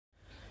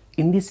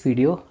In this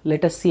video,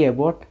 let us see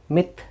about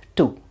myth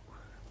 2.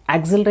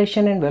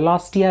 Acceleration and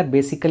velocity are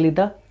basically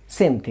the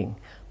same thing.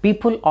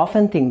 People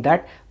often think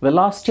that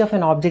velocity of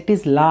an object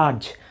is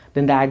large,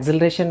 then the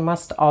acceleration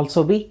must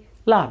also be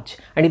large.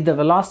 And if the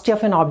velocity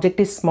of an object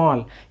is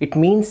small, it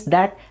means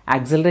that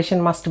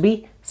acceleration must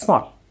be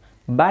small.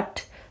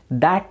 But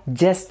that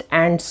just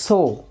and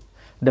so.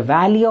 The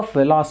value of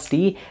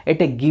velocity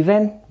at a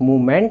given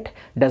moment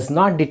does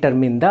not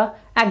determine the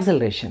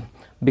acceleration,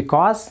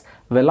 because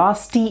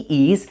velocity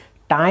is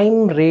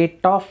time rate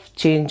of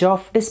change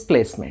of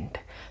displacement.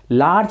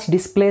 Large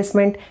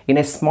displacement in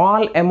a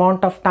small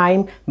amount of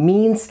time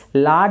means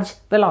large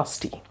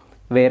velocity,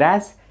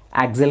 whereas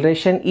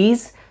acceleration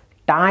is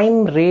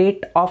time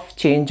rate of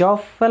change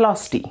of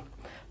velocity.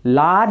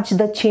 Large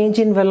the change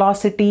in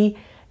velocity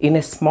in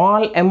a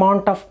small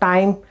amount of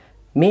time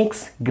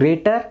makes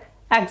greater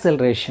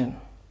acceleration.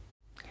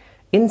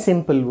 In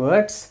simple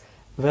words,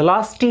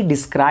 velocity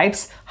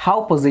describes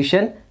how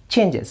position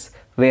changes,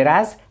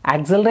 whereas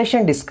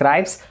acceleration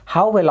describes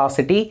how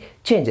velocity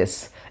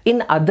changes.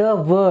 In other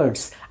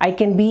words, I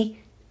can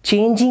be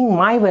changing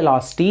my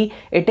velocity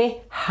at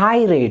a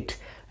high rate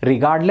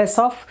regardless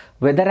of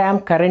whether I am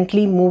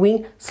currently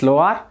moving slow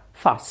or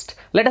fast.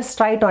 Let us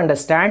try to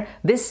understand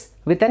this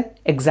with an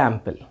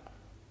example.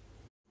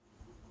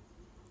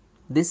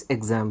 This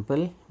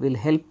example will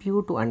help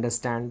you to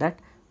understand that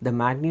the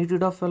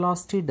magnitude of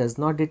velocity does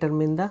not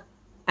determine the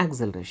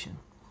acceleration.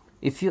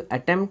 If you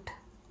attempt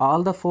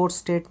all the 4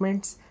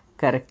 statements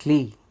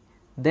correctly,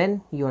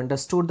 then you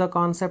understood the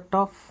concept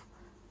of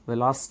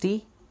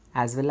velocity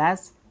as well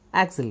as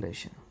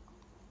acceleration.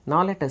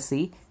 Now let us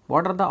see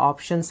what are the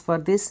options for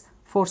these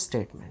 4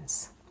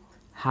 statements.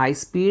 High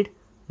speed,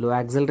 low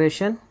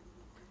acceleration;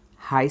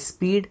 high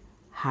speed,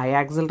 high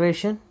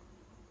acceleration;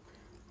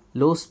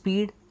 low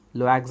speed,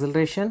 low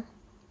acceleration;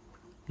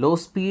 low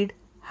speed,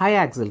 high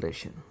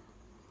acceleration.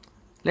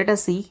 Let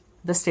us see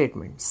the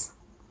statements.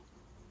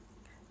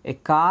 A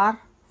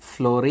car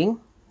flooring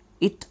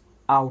it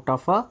out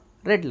of a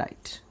red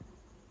light.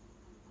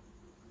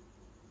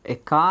 A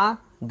car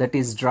that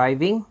is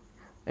driving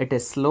at a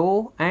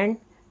slow and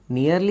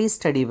nearly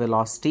steady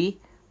velocity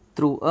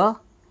through a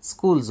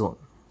school zone.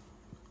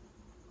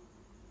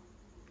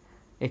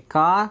 A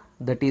car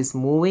that is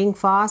moving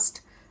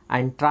fast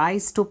and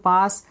tries to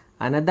pass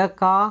another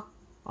car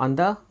on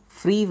the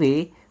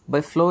freeway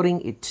by flooring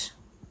it.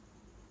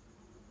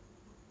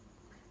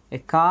 A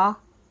car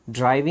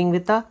driving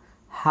with a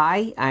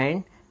high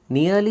and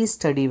nearly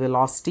steady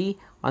velocity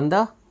on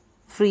the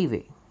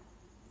freeway.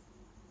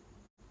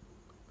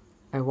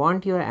 I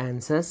want your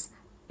answers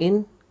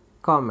in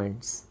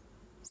comments.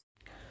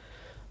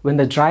 When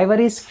the driver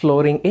is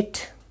flooring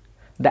it,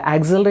 the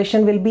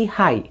acceleration will be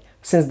high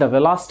since the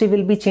velocity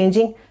will be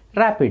changing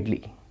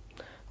rapidly.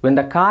 When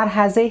the car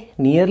has a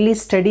nearly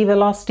steady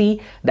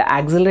velocity, the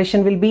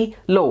acceleration will be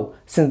low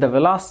since the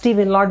velocity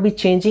will not be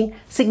changing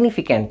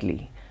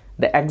significantly.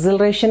 The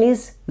acceleration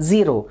is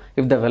 0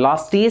 if the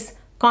velocity is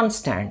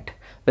constant.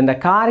 When the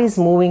car is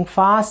moving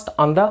fast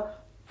on the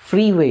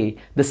freeway,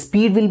 the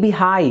speed will be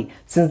high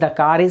since the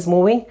car is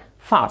moving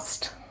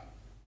fast.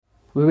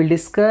 We will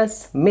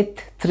discuss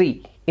myth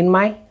 3 in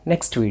my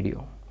next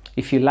video.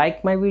 If you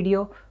like my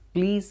video,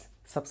 please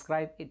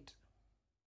subscribe it.